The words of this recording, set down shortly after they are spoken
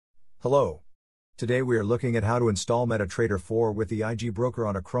Hello. Today we are looking at how to install MetaTrader 4 with the IG Broker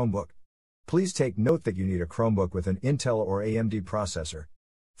on a Chromebook. Please take note that you need a Chromebook with an Intel or AMD processor.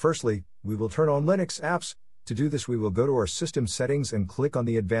 Firstly, we will turn on Linux apps. To do this, we will go to our system settings and click on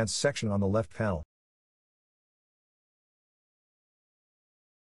the Advanced section on the left panel.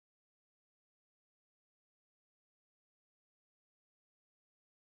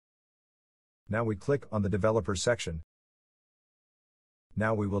 Now we click on the Developer section.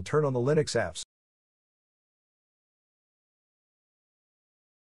 Now we will turn on the Linux apps.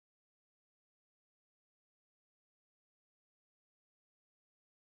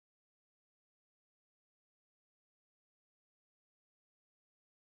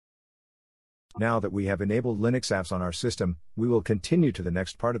 Now that we have enabled Linux apps on our system, we will continue to the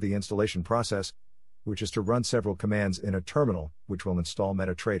next part of the installation process, which is to run several commands in a terminal, which will install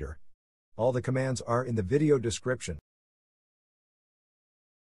MetaTrader. All the commands are in the video description.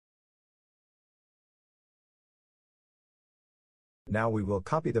 Now we will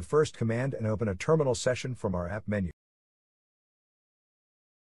copy the first command and open a terminal session from our app menu.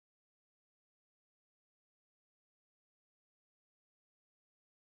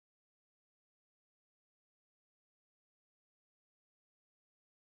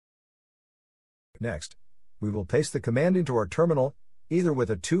 Next, we will paste the command into our terminal, either with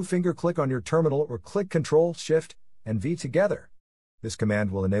a two-finger click on your terminal or click Ctrl, Shift, and V together. This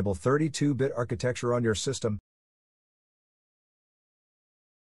command will enable 32-bit architecture on your system.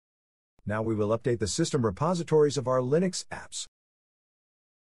 Now we will update the system repositories of our Linux apps.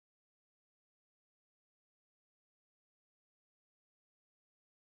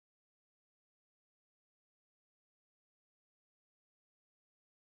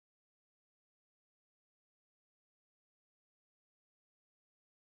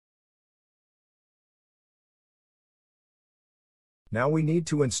 Now we need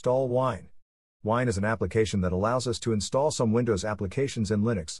to install Wine. Wine is an application that allows us to install some Windows applications in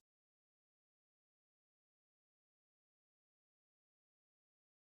Linux.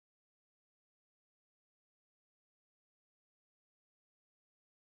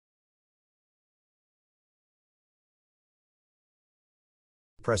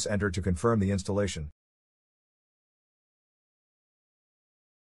 Press Enter to confirm the installation.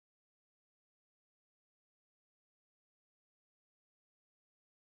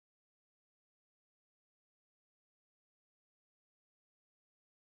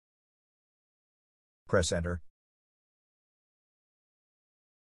 Press Enter.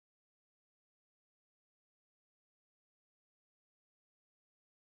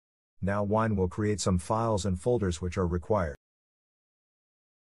 Now Wine will create some files and folders which are required.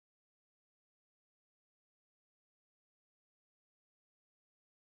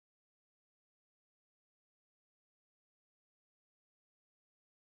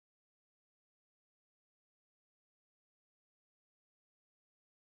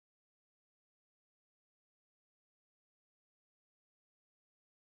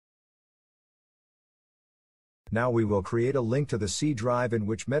 Now we will create a link to the C drive in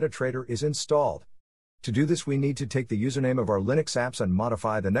which MetaTrader is installed. To do this, we need to take the username of our Linux apps and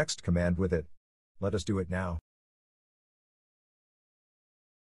modify the next command with it. Let us do it now.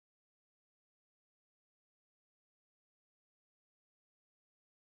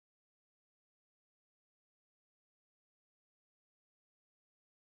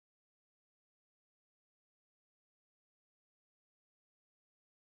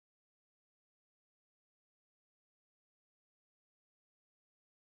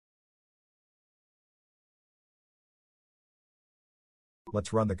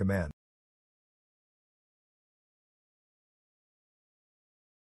 Let's run the command.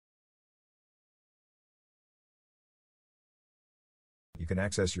 You can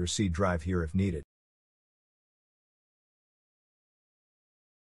access your C drive here if needed.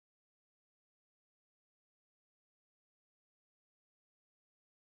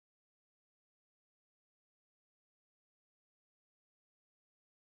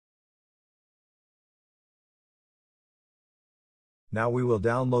 Now we will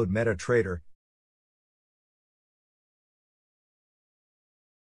download MetaTrader.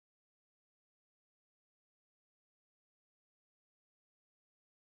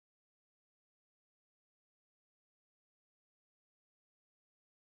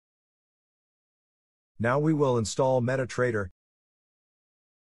 Now we will install MetaTrader.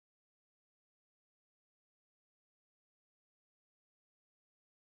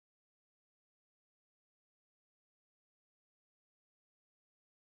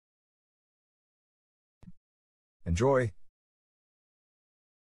 Enjoy!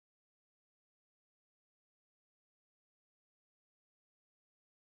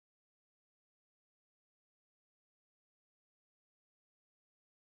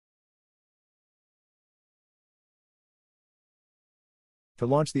 To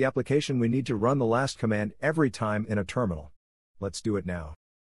launch the application, we need to run the last command every time in a terminal. Let's do it now.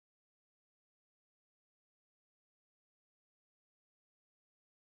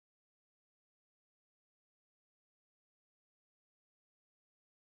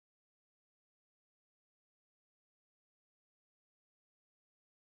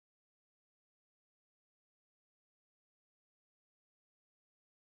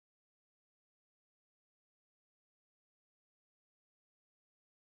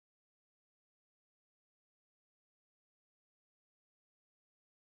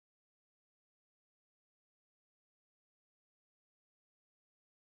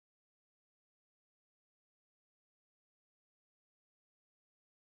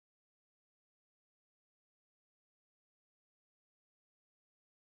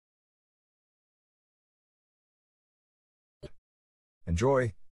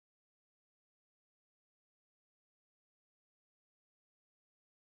 Enjoy!